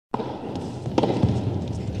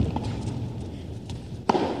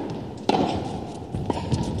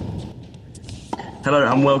Hello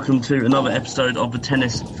and welcome to another episode of the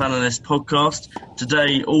Tennis Fanalist podcast.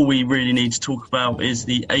 Today, all we really need to talk about is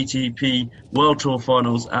the ATP World Tour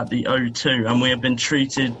Finals at the O2, and we have been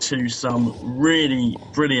treated to some really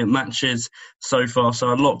brilliant matches so far,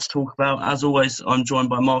 so a lot to talk about. As always, I'm joined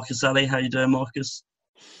by Marcus Ali. How you doing, Marcus?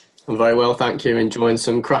 I'm very well, thank you. Enjoying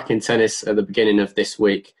some cracking tennis at the beginning of this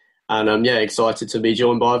week, and I'm excited to be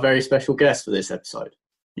joined by a very special guest for this episode.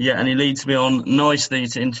 Yeah, and he leads me on nicely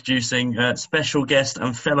to introducing special guest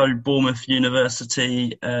and fellow Bournemouth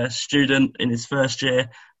University student in his first year,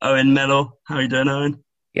 Owen Mellor. How are you doing, Owen?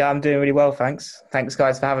 Yeah, I'm doing really well, thanks. Thanks,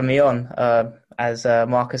 guys, for having me on. As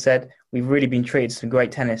Marcus said, we've really been treated to some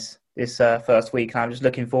great tennis this first week, and I'm just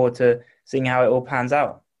looking forward to seeing how it all pans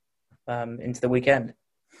out into the weekend.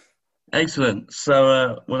 Excellent.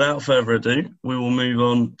 So without further ado, we will move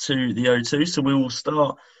on to the O2. So we will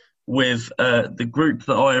start with the group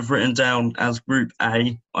that I have written down as Group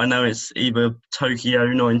A. I know it's either Tokyo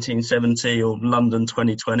 1970 or London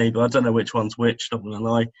 2020, but I don't know which one's which, not going to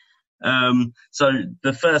lie. So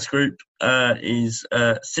the first group is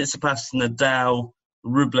Tsitsipas, Nadal,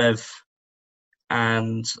 Rublev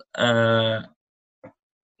and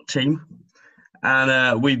team.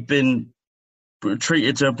 And we've been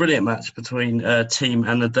treated to a brilliant match between Thiem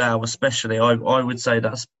and Nadal, especially. I would say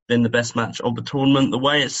that's been the best match of the tournament. The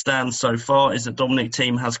way it stands so far is that Dominic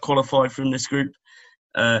Thiem has qualified from this group.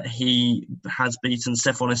 He has beaten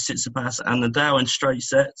Stefanos Tsitsipas and Nadal in straight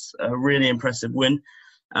sets. A really impressive win.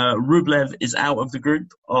 Rublev is out of the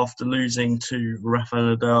group after losing to Rafa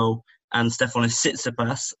Nadal and Stefanos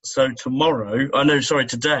Tsitsipas. So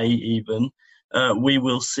today even, we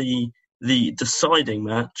will see the deciding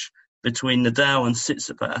match between Nadal and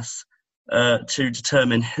Tsitsipas to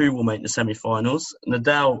determine who will make the semi-finals.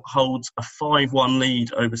 Nadal holds a 5-1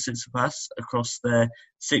 lead over Tsitsipas across their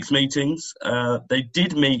 6 meetings. They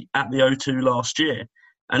did meet at the O2 last year,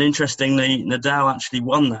 and interestingly, Nadal actually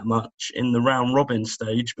won that match in the round-robin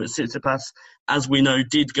stage, but Tsitsipas, as we know,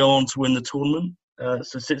 did go on to win the tournament.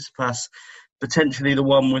 So Tsitsipas, potentially the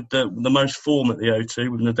one with the most form at the O2,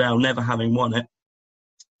 with Nadal never having won it.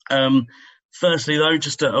 Firstly, though,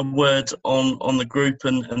 just a word on the group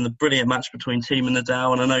and the brilliant match between Thiem and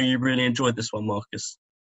Nadal, and I know you really enjoyed this one, Marcus.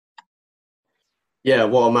 Yeah,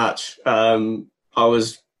 what a match. I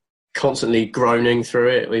was constantly groaning through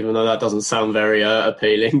it, even though that doesn't sound very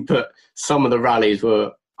appealing, but some of the rallies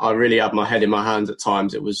I really had my head in my hands at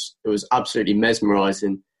times. It was absolutely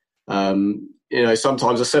mesmerising. Sometimes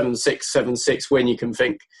a 7-6, 7-6 win, you can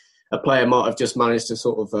think a player might have just managed to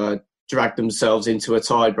sort of drag themselves into a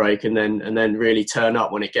tie break and then really turn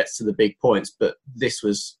up when it gets to the big points. But this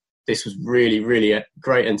was really, really a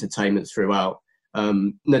great entertainment throughout.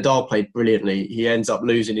 Nadal played brilliantly. He ends up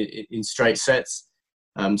losing in straight sets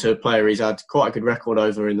to a player he's had quite a good record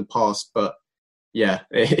over in the past. But yeah,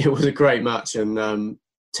 it was a great match, and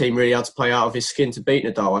Thiem really had to play out of his skin to beat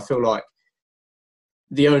Nadal. I feel like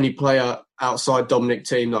the only player outside Dominic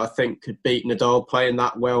Thiem that I think could beat Nadal playing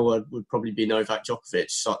that well would probably be Novak Djokovic.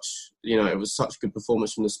 It was such a good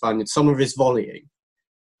performance from the Spaniard. Some of his volleying,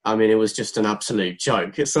 I mean, it was just an absolute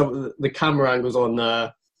joke. The camera angles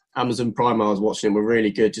on Amazon Prime I was watching were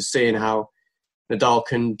really good, just seeing how Nadal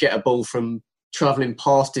can get a ball from travelling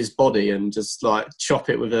past his body and just like chop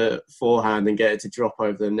it with a forehand and get it to drop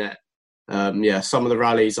over the net. Some of the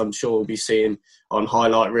rallies I'm sure we'll be seeing on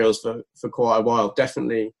highlight reels for quite a while.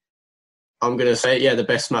 Definitely, I'm going to say, the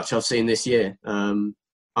best match I've seen this year.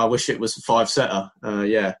 I wish it was a 5-setter.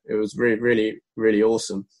 It was really, really, really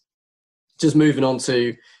awesome. Just moving on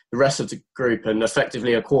to the rest of the group and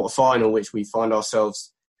effectively a quarter-final, which we find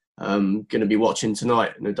ourselves going to be watching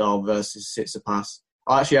tonight, Nadal versus Tsitsipas.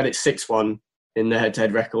 I actually had it 6-1 in the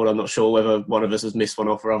head-to-head record. I'm not sure whether one of us has missed one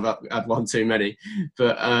off or I've had one too many.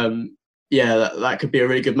 But that could be a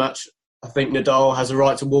really good match. I think Nadal has a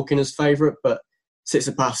right to walk in as favourite, but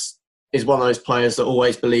Tsitsipas is one of those players that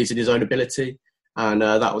always believes in his own ability, and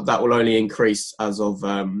that will only increase as of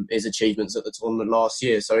his achievements at the tournament last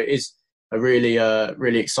year. So it is a really,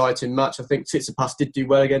 really exciting match. I think Tsitsipas did do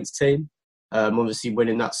well against Thiem, obviously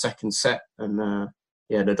winning that second set, and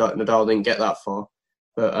Nadal didn't get that far.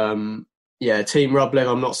 But Thiem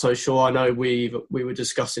Rublev, I'm not so sure. I know we were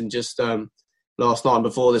discussing just last night and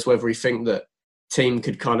before this whether we think that Thiem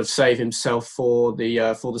could kind of save himself for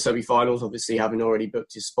the semi-finals, obviously having already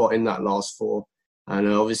booked his spot in that last four,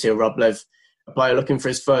 and obviously a Rublev, a player looking for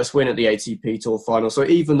his first win at the ATP Tour final. So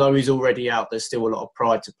even though he's already out, there's still a lot of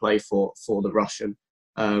pride to play for the Russian.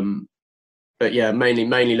 Mainly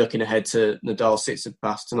looking ahead to Nadal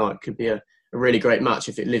Tsitsipas tonight. Could be a really great match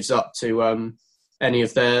if it lives up to any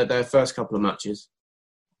of their first couple of matches.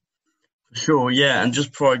 Sure, yeah. And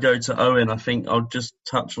just before I go to Owen, I think I'll just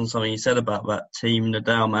touch on something you said about that Team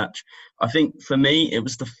Nadal match. I think for me, it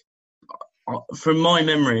was from my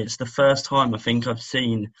memory, it's the first time I think I've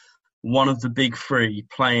seen one of the big three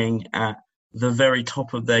playing at the very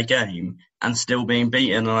top of their game and still being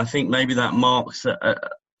beaten. And I think maybe that marks I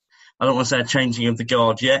don't want to say a changing of the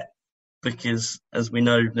guard yet, because as we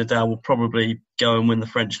know, Nadal will probably go and win the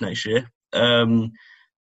French next year.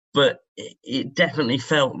 But it definitely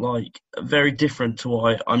felt like very different to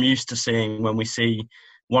what I'm used to seeing when we see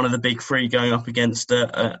one of the big three going up against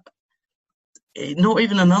not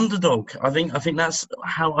even an underdog. I think that's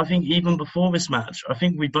how I think even before this match, I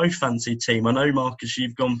think we both fancied Team. I know, Marcus,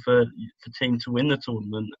 you've gone for Team to win the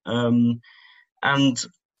tournament, and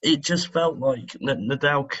it just felt like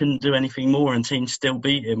Nadal couldn't do anything more, and Team still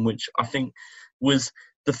beat him, which I think was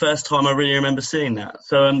the first time I really remember seeing that.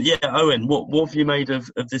 So, Owen, what have you made of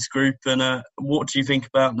this group, and what do you think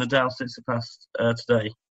about Nadal Tsitsipas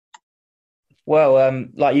today? Well,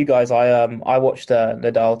 like you guys, I watched the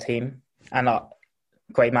Nadal team, and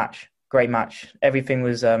great match. Everything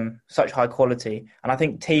was such high quality, and I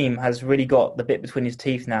think Team has really got the bit between his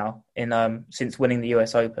teeth now in since winning the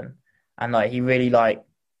US Open, and he really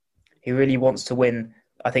wants to win.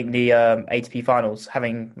 I think the ATP finals,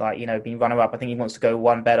 having been runner up, I think he wants to go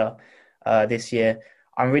one better this year.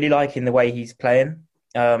 I'm really liking the way he's playing,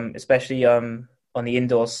 especially on the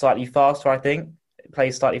indoors, slightly faster. I think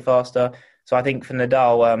plays slightly faster. So I think for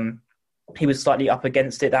Nadal, he was slightly up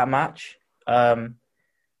against it that match.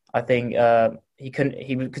 I think he couldn't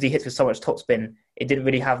because he hits with so much topspin. It didn't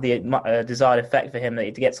really have the desired effect for him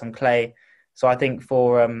to get some clay. So I think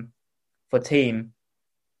for Team,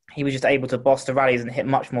 he was just able to boss the rallies and hit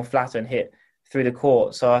much more flatter and hit through the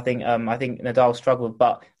court. So I think Nadal struggled,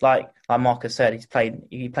 but like Marcus said,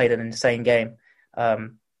 he played an insane game,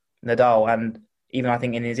 Nadal, and even I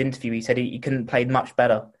think in his interview he said he couldn't play much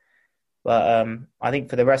better. But I think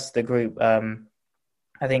for the rest of the group,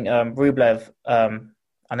 I think Rublev,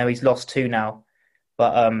 I know he's lost two now,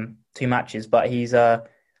 but 2 matches, but I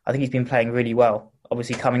think he's been playing really well.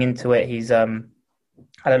 Obviously coming into it, he's had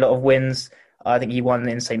a lot of wins. I think he won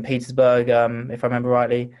in St. Petersburg, if I remember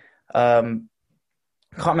rightly. Can't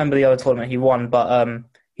remember the other tournament he won, but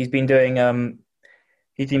he's been playing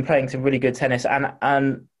some really good tennis, but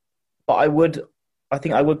I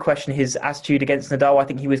think I would question his attitude against Nadal. I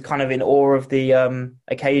think he was kind of in awe of the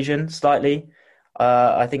occasion slightly.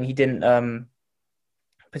 I think he didn't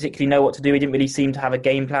particularly know what to do. He didn't really seem to have a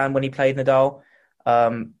game plan when he played Nadal.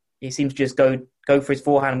 He seemed to just go for his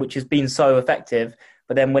forehand, which has been so effective.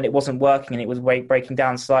 But then when it wasn't working and it was breaking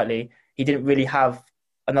down slightly, he didn't really have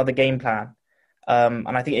another game plan.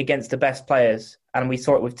 And I think against the best players, and we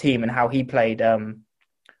saw it with Team and how he played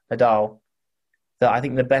Nadal, that I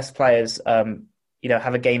think the best players,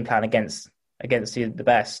 have a game plan against the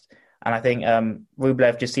best. And I think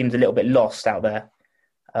Rublev just seems a little bit lost out there.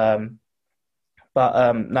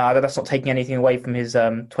 But no, that's not taking anything away from his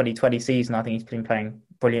 2020 season. I think he's been playing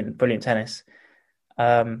brilliant tennis.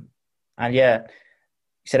 And yeah,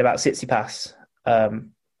 you said about Tsitsipas,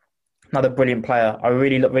 another brilliant player. I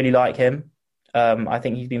really like him. I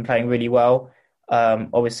think he's been playing really well.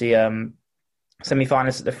 Obviously,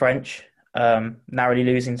 semi-finalist at the French, narrowly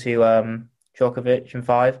losing to Djokovic in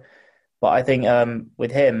 5. But I think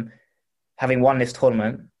with him having won this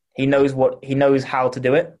tournament, he knows how to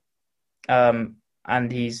do it.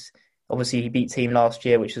 And he beat Team last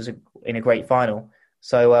year, which was in a great final.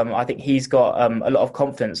 So I think he's got a lot of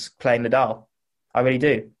confidence playing Nadal. I really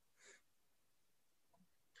do.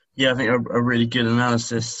 Yeah, I think a really good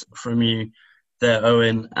analysis from you there,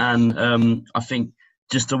 Owen. And I think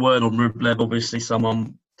just a word on Rublev, obviously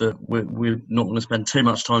someone that we're not going to spend too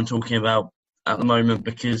much time talking about at the moment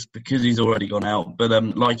because he's already gone out. But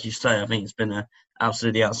like you say, I think it's been an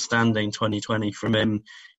absolutely outstanding 2020 from him.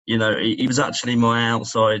 You know, he was actually my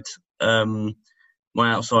outside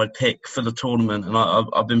pick for the tournament, and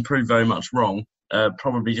I've been proved very much wrong.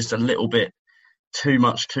 Probably just a little bit too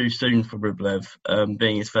much too soon for Rublev,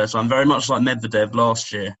 being his first time. Very much like Medvedev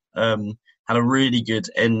last year. Had a really good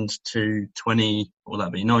end to 19.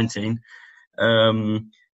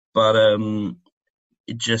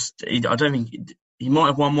 I don't think he might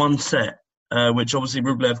have won one set, which obviously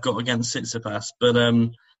Rublev got against Tsitsipas, but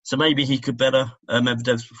so maybe he could better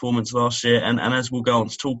Medvedev's performance last year. And as we'll go on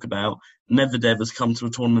to talk about, Medvedev has come to a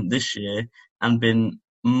tournament this year and been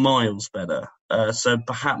miles better. So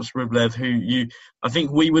perhaps Rublev, who I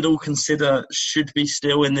think we would all consider should be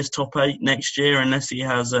still in this top 8 next year, unless he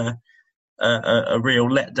has a real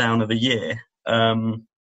letdown of a year. I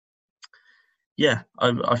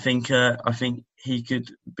think he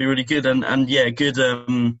could be really good, and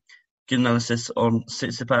good good analysis on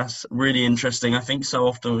Tsitsipas. Really interesting. I think so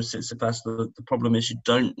often with Tsitsipas, the problem is you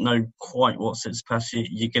don't know quite what Tsitsipas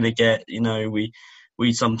you're going to get. You know, we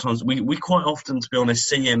quite often, to be honest,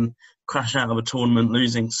 see him crash out of a tournament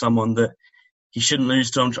losing to someone that he shouldn't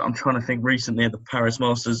lose to. I'm trying to think recently at the Paris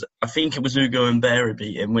Masters. I think it was Ugo Humbert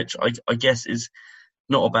beat him, which I guess is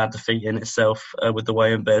not a bad defeat in itself with the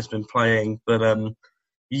way Humbert's been playing. But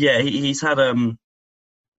he's had an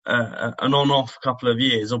on-off couple of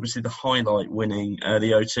years. Obviously, the highlight winning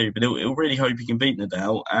the O2, but he'll really hope he can beat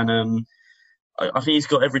Nadal. And I think he's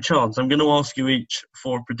got every chance. I'm going to ask you each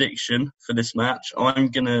for a prediction for this match. I'm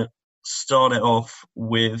going to start it off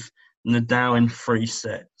with Nadal in 3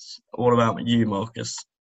 sets. What about you, Marcus?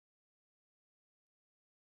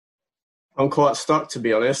 I'm quite stuck, to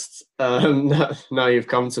be honest. Now you've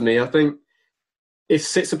come to me. I think if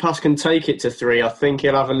Tsitsipas can take it to 3, I think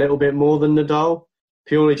he'll have a little bit more than Nadal,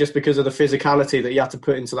 purely just because of the physicality that you have to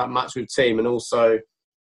put into that match with Thiem. And also,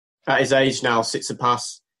 at his age now,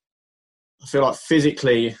 Tsitsipas, I feel like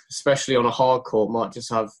physically, especially on a hard court, might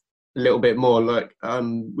just have a little bit more. Like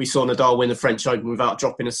we saw Nadal win the French Open without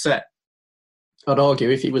dropping a set. I'd argue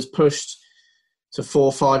if he was pushed to 4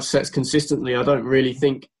 or 5 sets consistently, I don't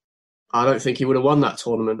think he would have won that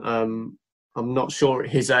tournament. I'm not sure at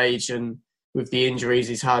his age and with the injuries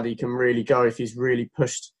he's had, he can really go if he's really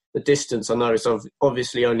pushed the distance. I know it's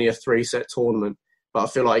obviously only a 3-set tournament, but I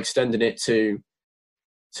feel like extending it to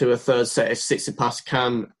a 3rd set, if Tsitsipas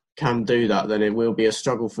can do that, then it will be a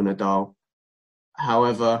struggle for Nadal.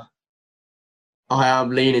 However, I am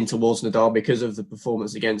leaning towards Nadal because of the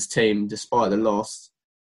performance against Thiem, despite the loss.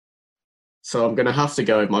 So I'm going to have to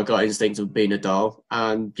go with my gut instinct of being Nadal.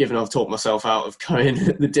 And given I've talked myself out of going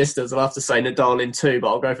the distance, I'll have to say Nadal in 2, but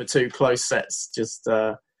I'll go for 2 close sets. Just,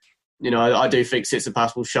 I do think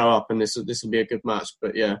Tsitsipas will show up and this will be a good match.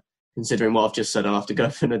 But yeah, considering what I've just said, I'll have to go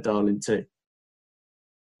for Nadal in 2.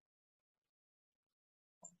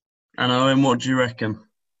 And Owen, what do you reckon?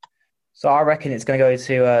 So I reckon it's going to go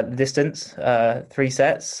to the distance, 3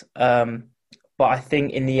 sets. But I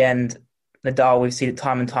think in the end, Nadal, we've seen it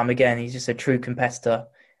time and time again. He's just a true competitor.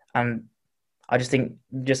 And I just think,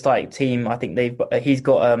 just like Thiem, I think he's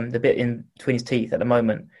got the bit in between his teeth at the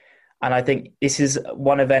moment. And I think this is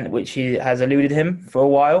one event which he has eluded him for a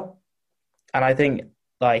while. And I think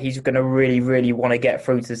he's going to really, really want to get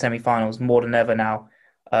through to the semi-finals more than ever now.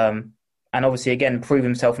 And obviously, again, prove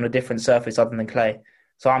himself on a different surface other than clay.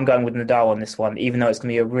 So I'm going with Nadal on this one, even though it's going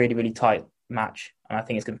to be a really, really tight match. And I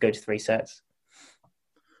think it's going to go to 3 sets.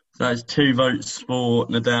 So that's 2 votes for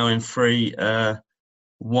Nadal in 3,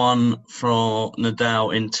 1 for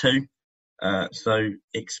Nadal in 2. So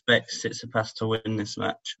expect Tsitsipas to win this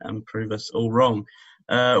match and prove us all wrong.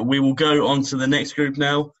 We will go on to the next group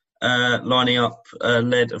now, lining up,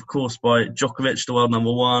 led, of course, by Djokovic, the world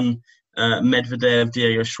number 1, Medvedev,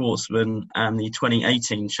 Diego Schwartzman, and the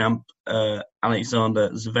 2018 champ, Alexander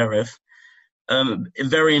Zverev. A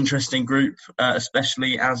very interesting group,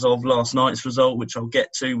 especially as of last night's result, which I'll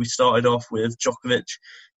get to. We started off with Djokovic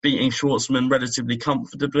beating Schwartzman relatively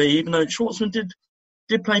comfortably, even though Schwartzman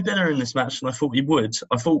did play better in this match than I thought he would.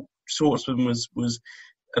 I thought Schwartzman was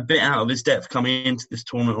a bit out of his depth coming into this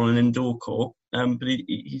tournament on an indoor court, but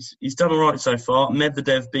he's done all right so far.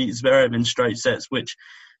 Medvedev beat Zverev in straight sets, which,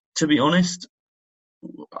 to be honest,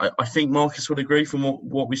 I think Marcus would agree from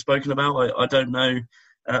what we've spoken about. I don't know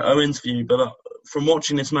Owen's view, but from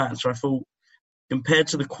watching this match, I thought compared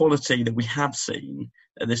to the quality that we have seen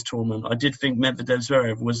at this tournament, I did think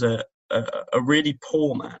Medvedev-Zverev was a really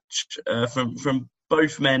poor match from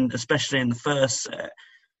both men, especially in the first set,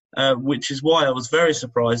 which is why I was very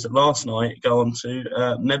surprised that last night,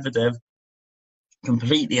 Medvedev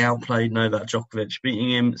completely outplayed Novak Djokovic,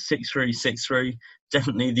 beating him 6-3, 6-3.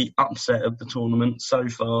 Definitely the upset of the tournament so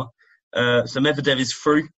far. So Medvedev is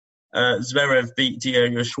through. Zverev beat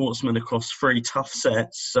Diego Schwartzman across 3 tough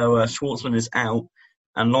sets. So Schwartzman is out.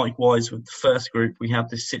 And likewise with the first group, we have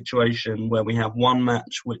this situation where we have one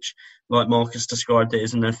match, which, like Marcus described it,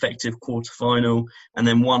 is an effective quarterfinal, and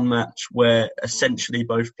then one match where essentially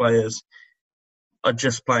both players are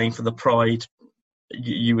just playing for the pride,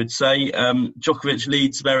 you would say. Djokovic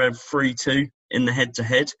leads Zverev 3-2 in the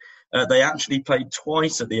head-to-head. They actually played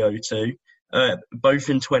twice at the O2, both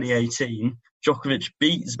in 2018. Djokovic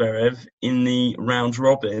beat Zverev in the round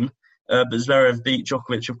robin, but Zverev beat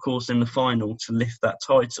Djokovic, of course, in the final to lift that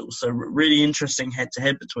title. So really interesting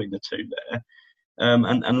head-to-head between the two there.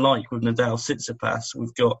 And like with Nadal-Tsitsipas,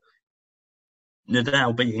 we've got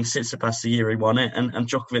Nadal beating Tsitsipas the year he won it, and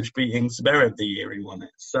Djokovic beating Zverev the year he won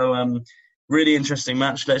it. So really interesting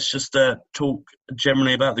match. Let's just talk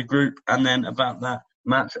generally about the group and then about that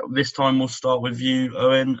match. This time we'll start with you,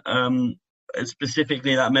 Owen.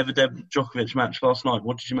 Specifically that Medvedev-Djokovic match last night.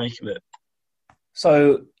 What did you make of it?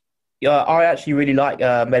 So, yeah, I actually really like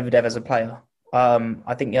Medvedev as a player.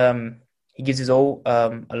 I think he gives his all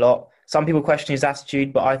a lot. Some people question his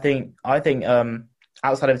attitude, but I think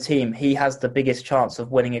outside of the team, he has the biggest chance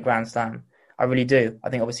of winning a Grand Slam. I really do. I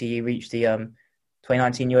think obviously he reached the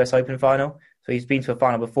 2019 US Open final, so he's been to a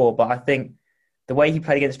final before. But I think the way he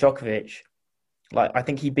played against Djokovic, I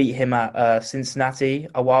think he beat him at Cincinnati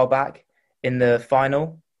a while back in the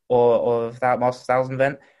final or of that Masters 1000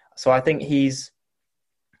 event. So I think he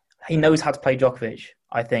knows how to play Djokovic.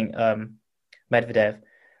 I think Medvedev.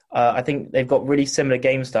 I think they've got really similar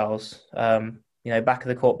game styles. Back of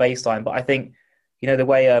the court baseline, but I think the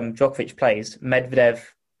way Djokovic plays, Medvedev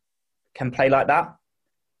can play like that.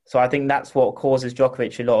 So I think that's what causes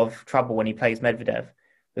Djokovic a lot of trouble when he plays Medvedev,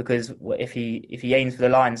 because if he aims for the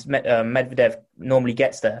lines, Medvedev normally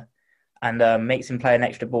gets there and makes him play an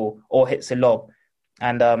extra ball or hits a lob.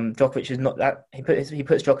 And Djokovic is not that. He puts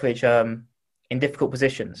Djokovic in difficult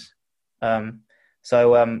positions.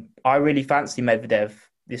 So I really fancy Medvedev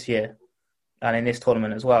this year and in this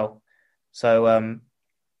tournament as well. So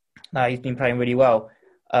he's been playing really well.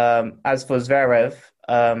 As for Zverev,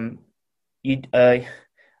 a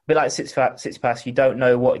bit like Tsitsipas, you don't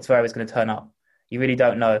know what Zverev is going to turn up. You really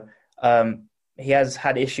don't know. He has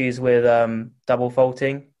had issues with double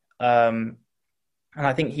faulting, and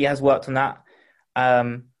I think he has worked on that.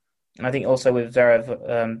 And I think also with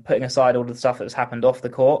Zverev, putting aside all the stuff that's happened off the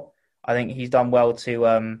court, I think he's done well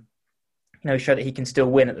to show that he can still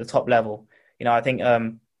win at the top level. I think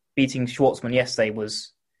beating Schwartzman yesterday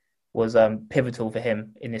was pivotal for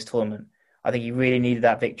him in this tournament. I think he really needed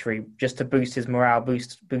that victory just to boost his morale,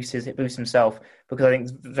 boost himself, because I think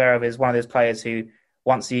Zverev is one of those players who,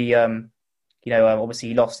 once he, obviously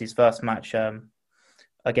he lost his first match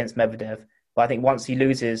against Medvedev, but I think once he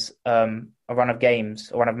loses a run of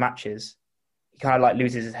games or run of matches, he kind of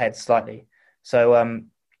loses his head slightly. So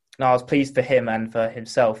I was pleased for him and for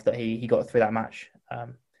himself that he got through that match.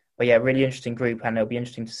 But yeah, really interesting group, and it'll be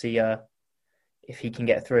interesting to see if he can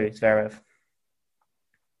get through Zverev.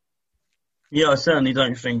 Yeah, I certainly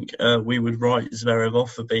don't think we would write Zverev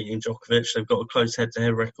off for beating Djokovic. They've got a close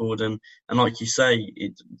head-to-head record, and like you say,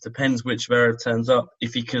 it depends which Zverev turns up.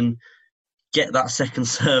 If he can get that second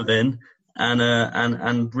serve in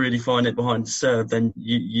and really find it behind the serve, then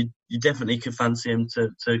you definitely could fancy him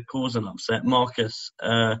to cause an upset. Marcus,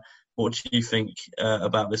 what do you think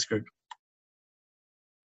about this group?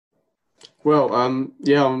 Well, I'm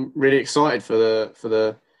really excited for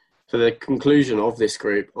the conclusion of this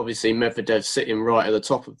group. Obviously, Medvedev sitting right at the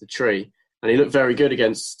top of the tree, and he looked very good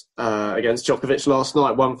against Djokovic last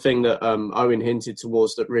night. One thing that Owen hinted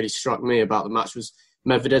towards that really struck me about the match was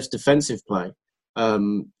Medvedev's defensive play.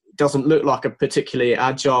 Doesn't look like a particularly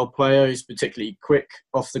agile player who's particularly quick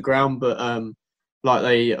off the ground, but like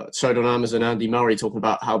they showed on Amazon, Andy Murray talking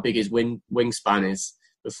about how big his wingspan is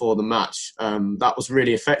before the match. That was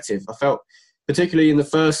really effective. I felt, particularly in the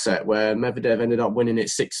first set where Medvedev ended up winning it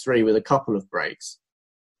 6-3 with a couple of breaks,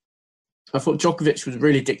 I thought Djokovic was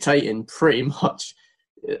really dictating pretty much,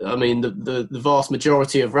 the vast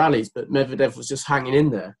majority of rallies, but Medvedev was just hanging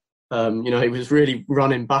in there. He was really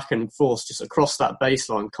running back and forth just across that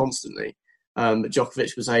baseline constantly. But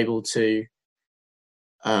Djokovic was able to,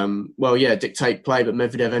 dictate play, but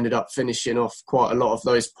Medvedev ended up finishing off quite a lot of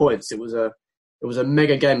those points. It was a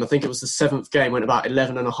mega game. I think it was the seventh game, went about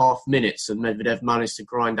 11 and a half minutes, and Medvedev managed to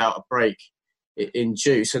grind out a break in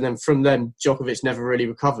juice. And then from then, Djokovic never really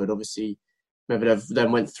recovered. Obviously, Medvedev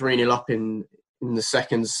then went 3-0 up in the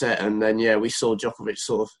second set. And then, we saw Djokovic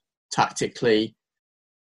sort of tactically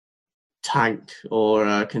tank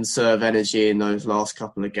or conserve energy in those last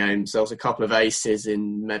couple of games. There was a couple of aces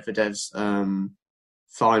in Medvedev's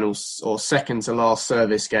final or second to last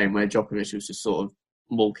service game where Djokovic was just sort of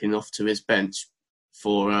walking off to his bench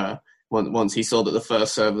for once he saw that the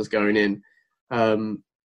first serve was going in.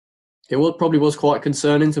 It probably was quite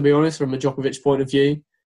concerning, to be honest, from a Djokovic point of view.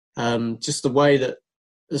 Just the way that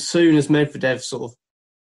as soon as Medvedev sort of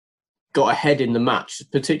got ahead in the match,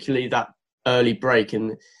 particularly that early break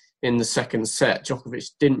in the second set,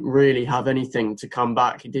 Djokovic didn't really have anything to come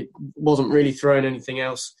back. He wasn't really throwing anything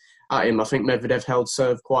else at him. I think Medvedev held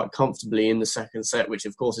serve quite comfortably in the second set, which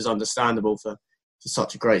of course is understandable for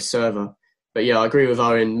such a great server. But I agree with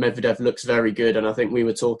Owen. Medvedev looks very good, and I think we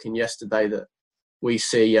were talking yesterday that we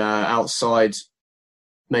see outside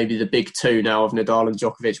maybe the big two now of Nadal and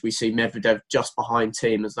Djokovic, we see Medvedev just behind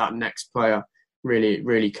Thiem as that next player really,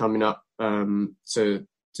 really coming up to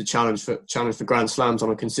challenge for Grand Slams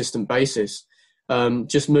on a consistent basis.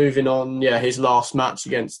 Just moving on, his last match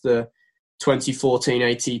against the 2014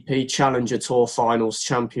 ATP Challenger Tour Finals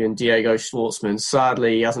champion Diego Schwartzman.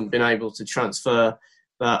 Sadly, he hasn't been able to transfer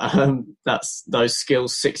those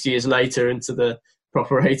skills 6 years later into the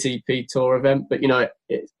proper ATP Tour event. But,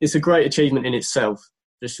 it's a great achievement in itself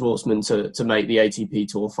for Schwartzman to make the ATP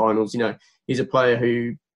Tour Finals. He's a player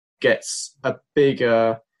who gets a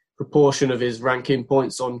bigger proportion of his ranking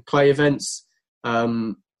points on clay events,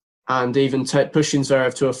 and even pushing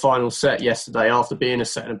Zverev to a final set yesterday after being a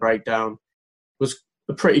set and a breakdown was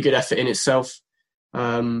a pretty good effort in itself.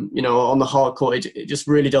 On the hard court, it just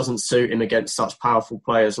really doesn't suit him against such powerful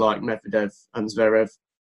players like Medvedev and Zverev.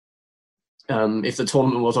 If the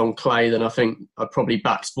tournament was on clay, then I think I'd probably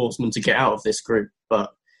back Schwartzman to get out of this group.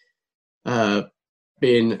 But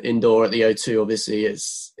being indoor at the O2, obviously,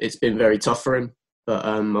 it's been very tough for him. But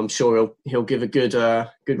I'm sure he'll give a good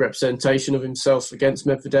representation of himself against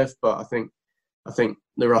Medvedev. But I think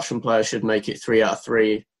the Russian player should make it 3 out of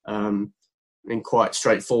 3 in quite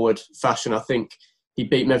straightforward fashion. I think he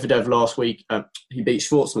beat Medvedev last week. He beat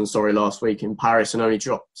Schwartzman, last week in Paris and only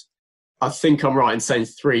dropped, I think I'm right in saying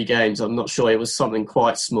 3 games. I'm not sure. It was something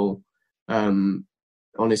quite small on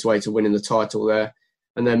his way to winning the title there.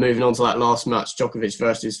 And then moving on to that last match, Djokovic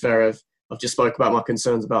versus Zverev. I've just spoke about my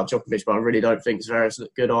concerns about Djokovic, but I really don't think Zverev's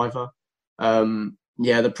looked good either.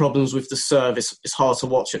 The problems with the serve, it's hard to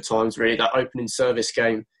watch at times, really. That opening service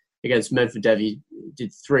game against Medvedev, he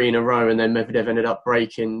did 3 in a row, and then Medvedev ended up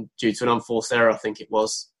breaking due to an unforced error, I think it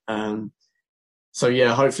was.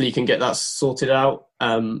 Hopefully he can get that sorted out.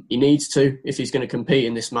 He needs to, if he's going to compete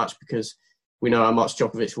in this match, because we know how much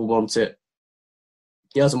Djokovic will want it.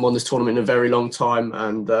 He hasn't won this tournament in a very long time,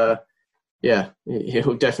 and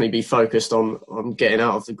he'll definitely be focused on getting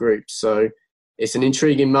out of the group. So it's an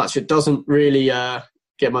intriguing match. It doesn't really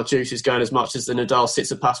get my juices going as much as the Nadal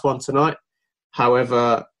Tsitsipas one tonight.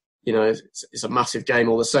 However, it's a massive game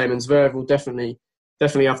all the same, and Zverev will definitely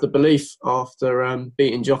have the belief after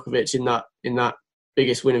beating Djokovic in that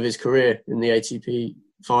biggest win of his career in the ATP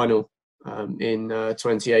final in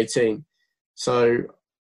 2018. So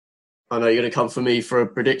I know you're going to come for me for a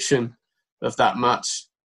prediction of that match.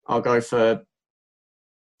 I'll go for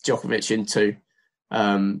Djokovic in 2.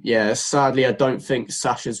 Sadly, I don't think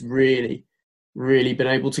Sasha's really been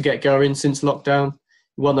able to get going since lockdown.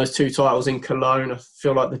 He won those 2 titles in Cologne. I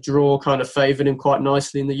feel like the draw kind of favoured him quite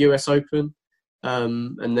nicely in the US Open.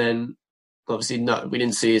 And then, obviously, we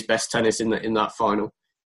didn't see his best tennis in that final.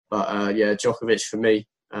 But, Djokovic for me.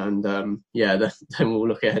 And, then we'll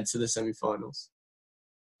look ahead to the semi-finals.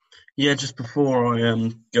 Yeah, just before I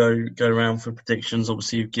go around for predictions,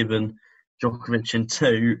 obviously you've given Djokovic in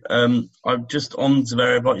 2. I'm just on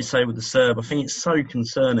Zverev, like you say, with the serve. I think it's so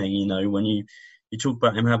concerning, when you talk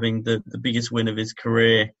about him having the biggest win of his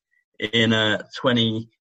career in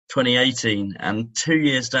 2018, and 2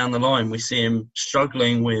 years down the line we see him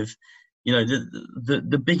struggling with,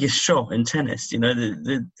 the biggest shot in tennis.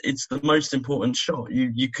 It's the most important shot.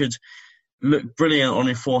 You could look brilliant on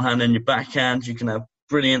your forehand and your backhand. You can have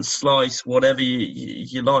brilliant slice, whatever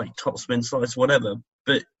you like, topspin slice, whatever,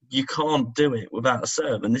 but you can't do it without a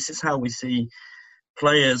serve. And this is how we see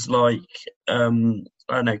players like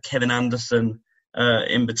Kevin Anderson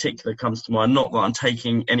in particular comes to mind. Not that I'm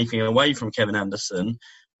taking anything away from Kevin Anderson,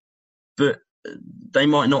 but they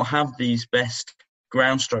might not have these best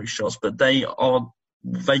ground stroke shots, but they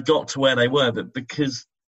got to where they were, but because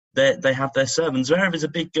they have their serve. And Zverev is a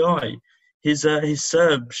big guy. His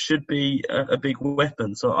serve should be a big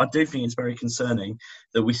weapon. So I do think it's very concerning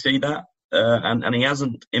that we see that. And he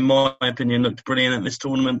hasn't, in my opinion, looked brilliant at this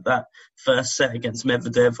tournament. That first set against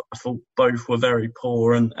Medvedev, I thought both were very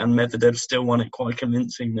poor, and Medvedev still won it quite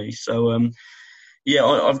convincingly. So,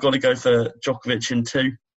 I've got to go for Djokovic in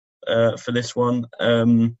 2 for this one.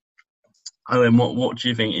 Owen, what do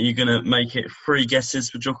you think? Are you going to make it 3 guesses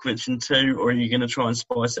for Djokovic in 2, or are you going to try and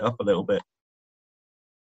spice it up a little bit?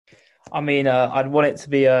 I mean, I'd want it to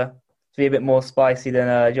be a bit more spicy than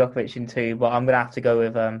Djokovic in 2, but I'm going to have to go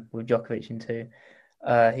with Djokovic in 2.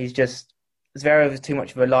 Zverev is too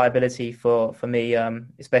much of a liability for me,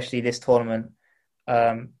 especially this tournament.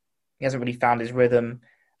 He hasn't really found his rhythm,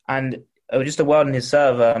 and just a word on his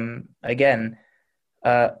serve. Again,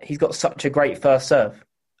 he's got such a great first serve.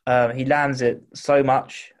 He lands it so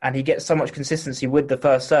much, and he gets so much consistency with the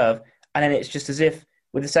first serve, and then it's just as if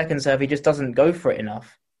with the second serve he just doesn't go for it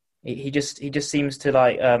enough. He just seems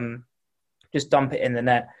to just dump it in the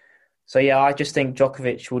net. So I just think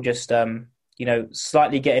Djokovic will just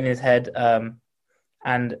slightly get in his head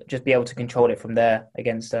and just be able to control it from there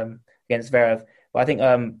against Zverev. But I think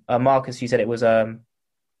Marcus, you said it was a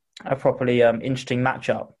properly interesting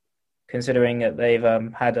matchup considering that they've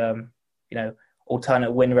had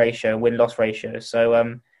alternate win-loss ratio.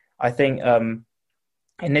 So I think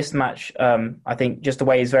in this match, I think just the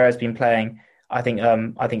way Zverev's been playing, I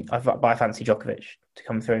fancy Djokovic to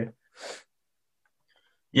come through.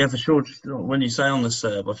 Yeah, for sure. Just when you say on the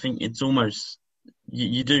serve, I think it's almost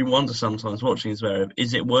you do wonder sometimes watching Zverev.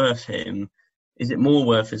 Is it worth him? Is it more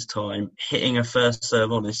worth his time hitting a first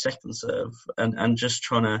serve on his second serve and just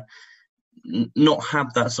trying to not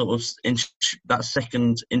have that sort of that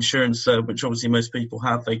second insurance serve, which obviously most people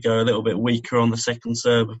have. They go a little bit weaker on the second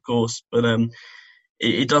serve, of course, but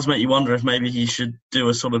it does make you wonder if maybe he should do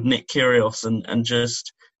a sort of Nick Kyrgios and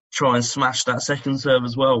just try and smash that second serve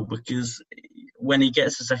as well, because when he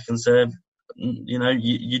gets a second serve,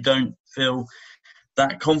 you don't feel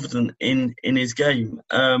that confident in his game.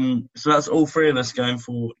 So that's all three of us going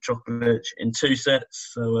for Djokovic in 2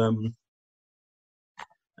 sets. So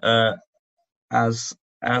as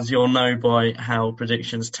you'll know by how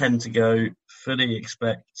predictions tend to go, fully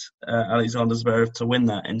expect Alexander Zverev to win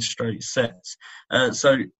that in straight sets.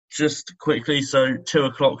 So just quickly,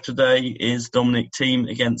 2:00 today is Dominic Thiem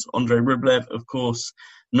against Andrei Rublev. Of course,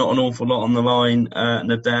 not an awful lot on the line.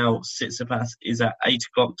 Nadal Tsitsipas is at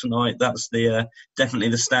 8:00 tonight. That's definitely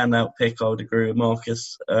the standout pick. I would agree with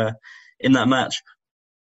Marcus in that match.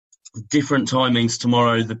 Different timings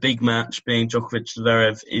tomorrow. The big match being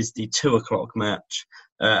Djokovic-Zverev is the 2:00 match,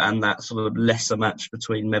 and that sort of lesser match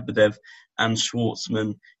between Medvedev and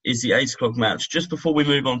Schwartzman is the 8:00 match. Just before we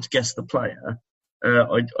move on to guess the player,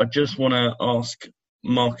 I just want to ask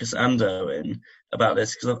Marcus and Owen about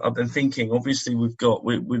this, because I've been thinking, obviously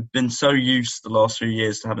we've been so used the last few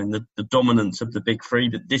years to having the dominance of the big three,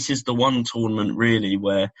 but this is the one tournament really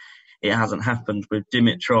where it hasn't happened, with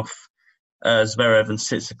Dimitrov, Zverev and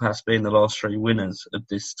Tsitsipas being the last three winners of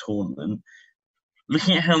this tournament.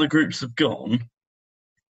 Looking at how the groups have gone,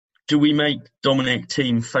 do we make Dominic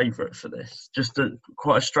Thiem favourite for this? Just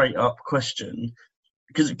quite a straight up question,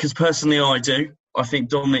 because personally I do. I think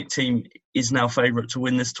Dominic Thiem is now favourite to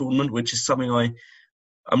win this tournament, which is something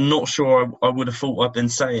I'm not sure I would have thought I'd been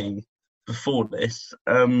saying before this.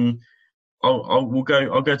 I'll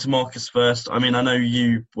go to Marcus first. I mean, I know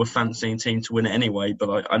you were fancying Thiem to win it anyway,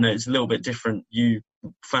 but I know it's a little bit different. You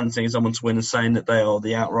fancying someone to win and saying that they are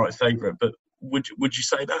the outright favourite. But would you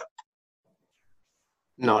say that?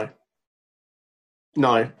 No,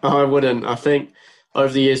 I wouldn't. I think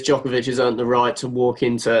over the years, Djokovic has earned the right to walk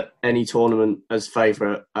into any tournament as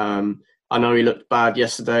favourite. I know he looked bad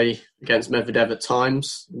yesterday against Medvedev at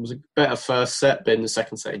times. It was a better first set, but in the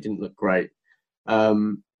second set, he didn't look great.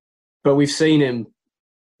 But we've seen him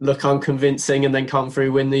look unconvincing and then come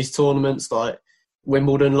through, win these tournaments. Like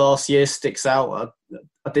Wimbledon last year sticks out.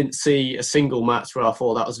 I didn't see a single match where I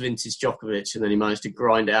thought that was vintage Djokovic, and then he managed to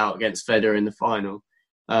grind it out against Federer in the final.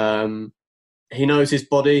 He knows his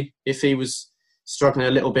body. If he was struggling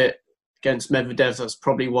a little bit against Medvedev, that's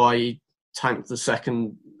probably why he tanked the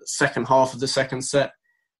second half of the second set.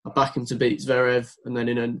 I back him to beat Zverev, and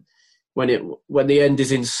then when the end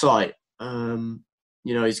is in sight,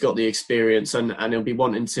 he's got the experience and he'll be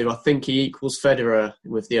wanting to. I think he equals Federer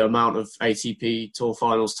with the amount of ATP Tour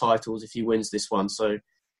Finals titles if he wins this one. So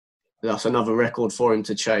that's another record for him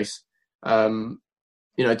to chase.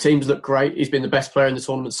 Teams look great. He's been the best player in the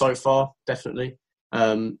tournament so far, definitely.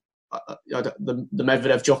 The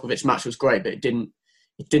Medvedev Djokovic match was great, but it didn't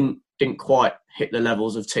quite hit the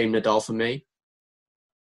levels of Team Nadal for me.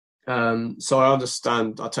 So I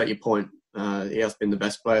understand. I take your point. He has been the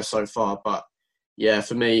best player so far, but yeah,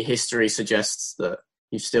 for me, history suggests that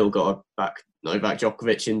you've still got to back Novak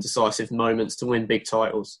Djokovic in decisive moments to win big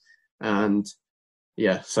titles. And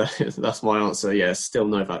yeah, so that's my answer. Yeah, still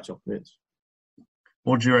Novak Djokovic.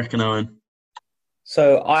 What do you reckon, Owen?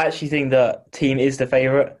 So I actually think that Thiem is the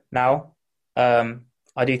favourite now.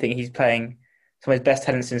 I do think he's playing some of his best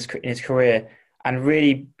tennis in his career and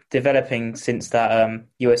really developing since that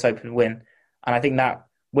US Open win. And I think that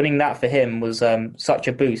winning that for him was such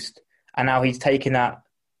a boost. And now he's taken that,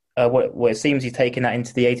 it seems he's taken that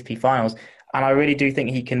into the ATP finals. And I really do think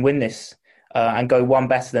he can win this and go one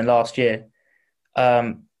better than last year.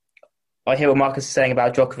 I hear what Marcus is saying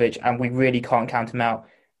about Djokovic, and we really can't count him out.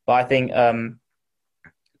 But I think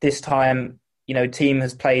this time, Thiem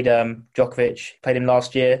has played Djokovic, played him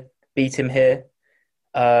last year, beat him here.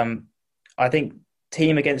 I think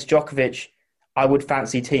Thiem against Djokovic, I would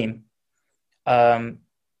fancy Thiem.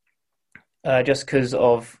 Just because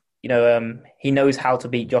of, he knows how to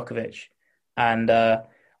beat Djokovic. And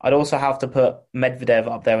I'd also have to put Medvedev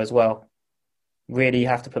up there as well. Really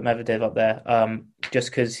have to put Medvedev up there,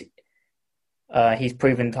 just because he's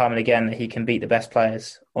proven time and again that he can beat the best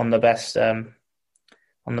players on the best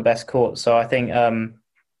on the best court. So I think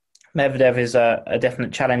Medvedev is a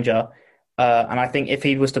definite challenger, and I think if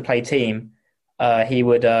he was to play team, he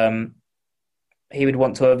would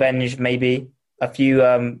want to avenge maybe a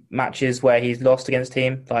few matches where he's lost against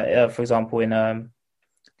team, like for example in the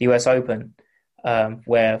US Open,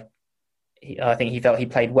 where I think he felt he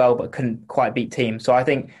played well but couldn't quite beat team. So I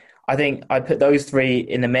think I'd put those three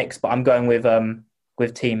in the mix, but I'm going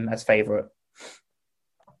with team as favourite.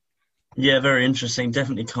 Yeah, very interesting.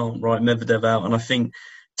 Definitely can't write Medvedev out. And I think,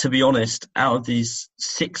 to be honest, out of these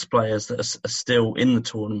 6 players that are still in the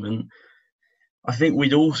tournament, I think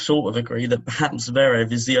we'd all sort of agree that perhaps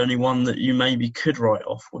Zverev is the only one that you maybe could write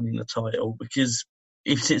off winning the title, because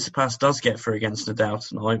if Tsitsipas does get through against Nadal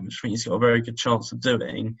tonight, which I think he's got a very good chance of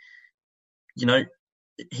doing,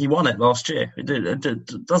 he won it last year.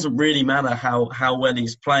 It doesn't really matter how well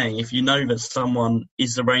he's playing. If you know that someone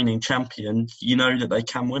is the reigning champion, you know that they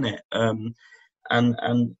can win it. And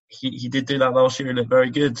he did do that last year. He looked very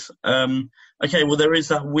good. Okay, well, there is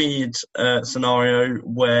that weird scenario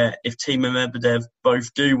where if Team and Medvedev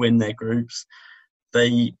both do win their groups,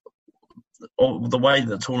 the way that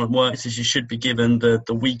the tournament works is you should be given the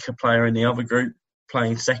weaker player in the other group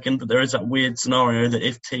playing second. But there is that weird scenario that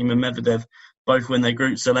if Team and Medvedev both win their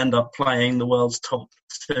groups, they'll end up playing the world's top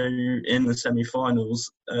 2 in the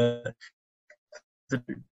semi-finals.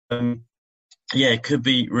 It could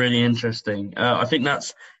be really interesting. I think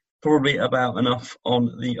that's probably about enough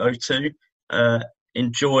on the O2.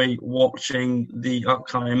 Enjoy watching the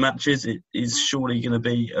upcoming matches. It is surely going to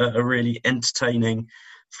be a really entertaining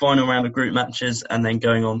final round of group matches, and then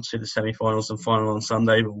going on to the semi-finals and final on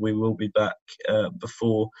Sunday. But we will be back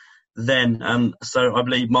before then. So I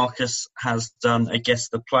believe Marcus has done a guess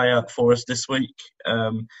the player for us this week.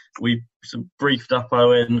 We've briefed up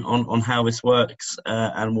Owen on how this works,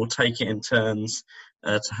 and we'll take it in turns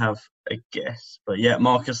to have a guess. But yeah,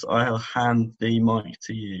 Marcus, I'll hand the mic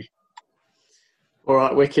to you. All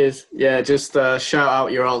right, wicked. Yeah, just shout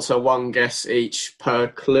out your answer, 1 guess each per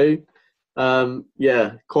clue. Quite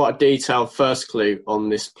a detailed first clue on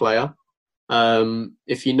this player.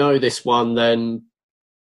 If you know this one, then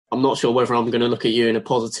I'm not sure whether I'm going to look at you in a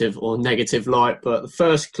positive or negative light, but the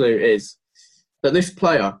first clue is that this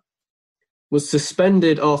player was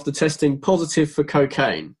suspended after testing positive for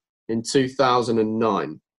cocaine in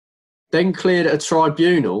 2009, then cleared at a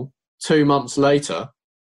tribunal 2 months later,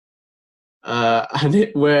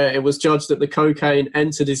 where it was judged that the cocaine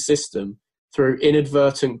entered his system through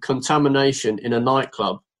inadvertent contamination in a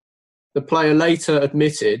nightclub. The player later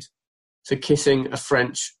admitted to kissing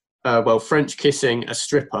French kissing a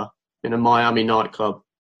stripper in a Miami nightclub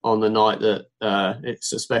on the night that it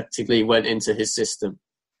suspectedly went into his system.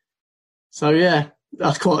 So yeah,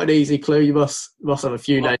 that's quite an easy clue. You must have a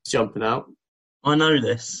few names jumping out. I know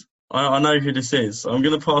this. I know who this is. I'm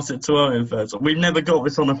going to pass it to Owen first. We've never got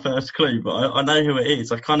this on a first clue, but I know who it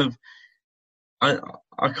is. I kind of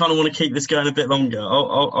want to keep this going a bit longer.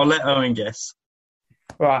 I'll let Owen guess.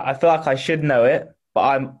 Right, I feel like I should know it,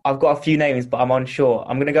 but I've got a few names, but I'm unsure.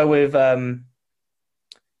 I'm going to go with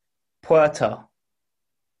Puerta.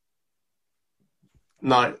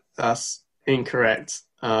 No, that's incorrect.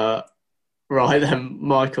 Right then,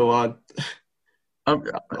 Michael, I'm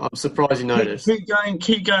surprised you know this.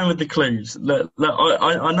 Keep going with the clues. Look,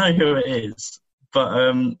 I know who it is, but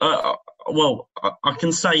I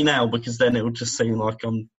can say now because then it will just seem like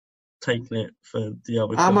I'm taking it for the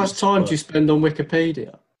other. How much time do you spend on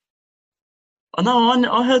Wikipedia? I know.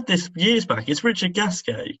 I heard this years back. It's Richard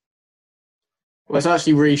Gasquet. Well, it's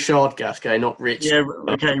actually Richard Gasquet, not Rich. Yeah,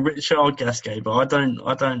 okay, Richard Gasquet, but I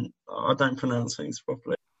don't pronounce things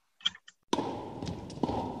properly.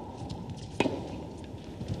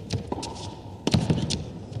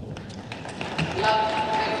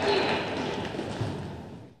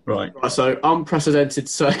 Right. So unprecedented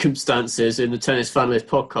circumstances in the Tennis Fanlist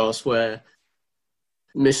podcast where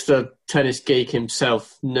Mr. Tennis Geek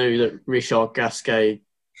himself knew that Richard Gasquet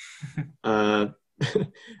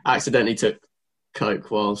accidentally took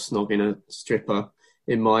coke while snogging a stripper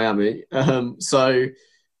in Miami. So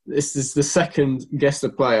this is the second guess the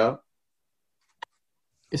player.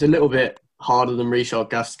 It's a little bit harder than Richard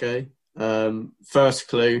Gasquet. First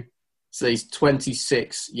clue, so he's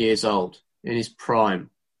 26 years old, in his prime.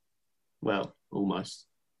 Well, almost.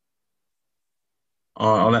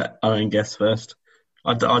 I'll let Owen guess first.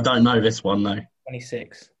 I don't know this one, though.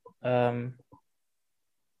 26. And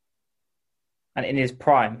in his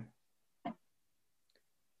prime.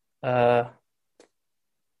 I'm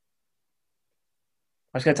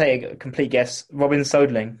just going to take a complete guess. Robin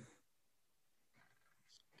Soderling.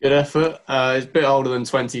 Good effort. He's a bit older than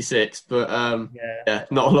 26, but yeah,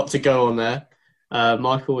 not a lot to go on there.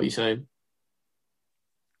 Michael, what are you saying?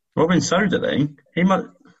 Robin Soderling. He might.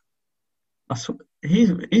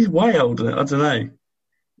 He's way older. I don't know.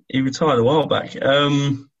 He retired a while back.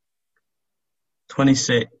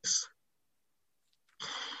 26.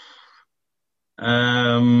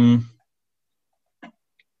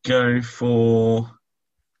 Go for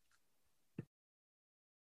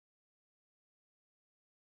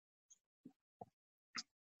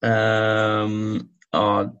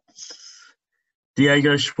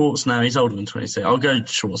Diego Schwartz. Now he's older than 26. I'll go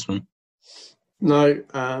Schwartzman. No,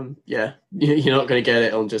 yeah, you're not going to get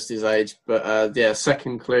it on just his age. But yeah,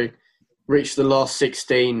 second clue, reached the last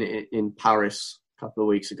 16 in Paris a couple of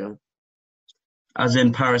weeks ago. As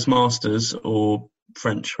in Paris Masters or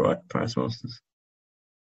French, right? Paris Masters.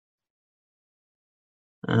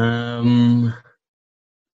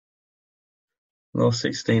 Last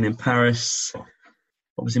 16 in Paris.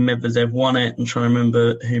 Obviously, Medvedev won it. I'm trying to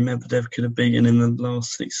remember who Medvedev could have beaten in the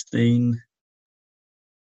last 16.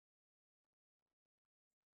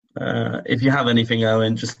 If you have anything,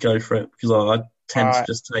 Owen, just go for it, because I tend to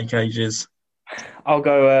just take ages. I'll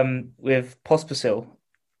go with Pospisil.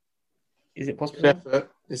 Is it Pospisil?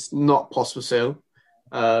 It's not Pospisil.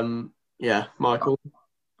 Yeah, Michael.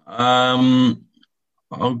 I'll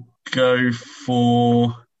go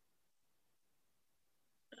for.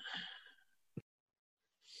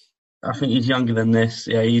 I think he's younger than this.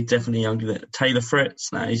 Yeah, he's definitely younger than Taylor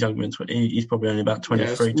Fritz. No, he's younger than 20. He's probably only about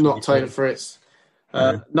 23. Yeah, it's not Taylor Fritz.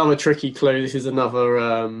 Another tricky clue. This is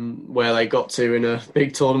another where they got to in a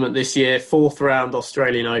big tournament this year. 4th round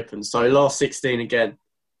Australian Open. So last 16 again.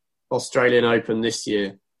 Australian Open this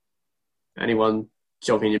year. Anyone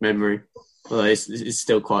jogging your memory? Well, it's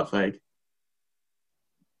still quite vague.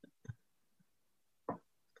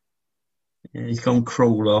 Yeah, he's gone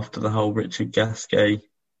crawl after the whole Richard Gasquet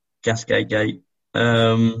gate.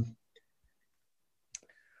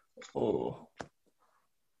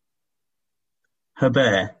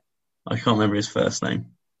 Herbert. I can't remember his first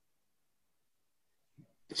name.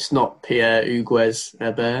 It's not Pierre Hugues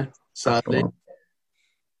Herbert, sadly.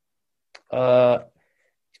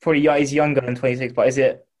 He's younger than 26, but is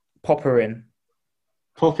it Popyrin?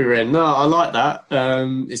 Popyrin. No, I like that.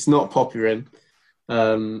 It's not Popyrin.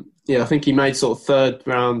 Yeah, I think he made sort of 3rd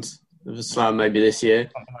round of the Slam maybe this year.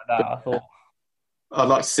 Something like that, I thought. I'd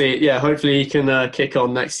like to see it. Yeah, hopefully he can kick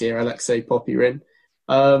on next year, Alexei Popyrin.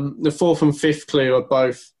 The 4th and 5th clue are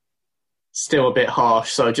both still a bit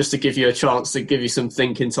harsh. So just to give you a chance to give you some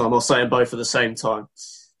thinking time, I'll say them both at the same time.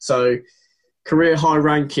 So career high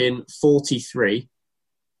ranking 43,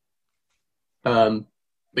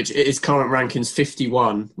 which his current ranking's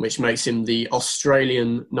 51, which makes him the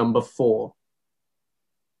Australian number 4.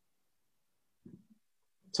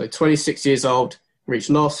 So 26 years old, reached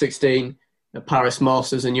last 16 at Paris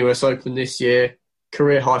Masters and US Open this year.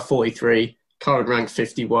 Career high 43. Current rank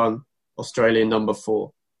 51, Australian number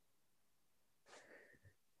 4.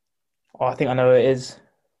 Oh, I think I know who it is.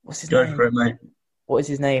 What's his name? Go for it, mate. What is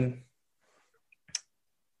his name?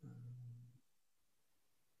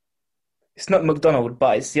 It's not McDonald,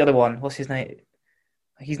 but it's the other one. What's his name?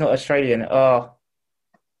 He's not Australian. Oh.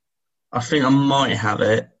 I think I might have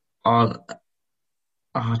it. I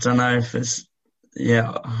don't know if it's...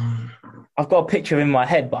 Yeah. I've got a picture in my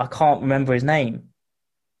head, but I can't remember his name.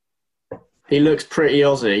 He looks pretty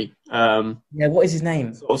Aussie. Yeah, what is his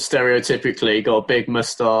name? Sort of stereotypically, got a big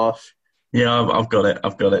moustache. Yeah, I've got it.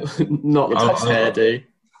 Not the best hairdo.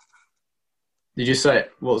 Did you say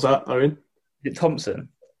it? What was that, Owen? Is it Thompson?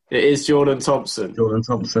 It is Jordan Thompson. Jordan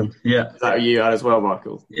Thompson, yeah. Is that what you had as well,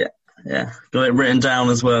 Michael? Yeah. Got it written down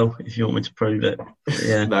as well, if you want me to prove it.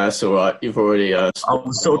 Yeah. No, that's all right. You've already... I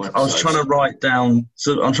was trying to write down...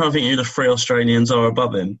 So I'm trying to think who the 3 Australians are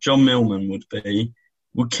above him. John Millman would be.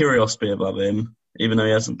 Would Kyrgios be above him, even though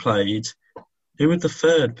he hasn't played? Who would the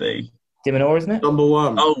 3rd be? De Minaur, isn't it? Number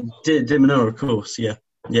 1. Oh, De Minaur, of course, yeah.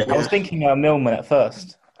 I was thinking Millman at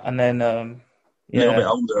first, and then... A little bit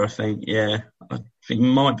older, I think, yeah. I think he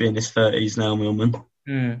might be in his 30s now, Millman.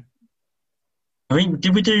 I think,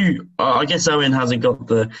 did we do... I guess Owen hasn't got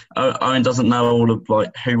the... Owen doesn't know all of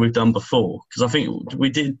who we've done before, because I think we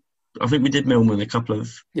did Millman a couple of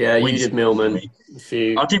weeks. You did Millman.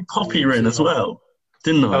 I did Popyrin as well,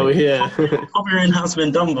 didn't I? Oh, yeah. Popyrin has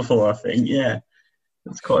been done before, I think, yeah.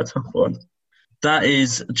 That's quite a tough one. That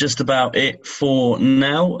is just about it for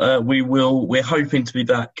now. We're hoping to be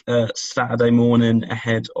back Saturday morning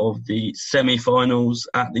ahead of the semi-finals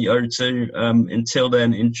at the O2. Until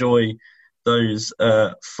then, enjoy those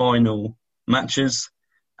final matches,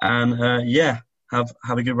 and have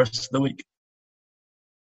a good rest of the week.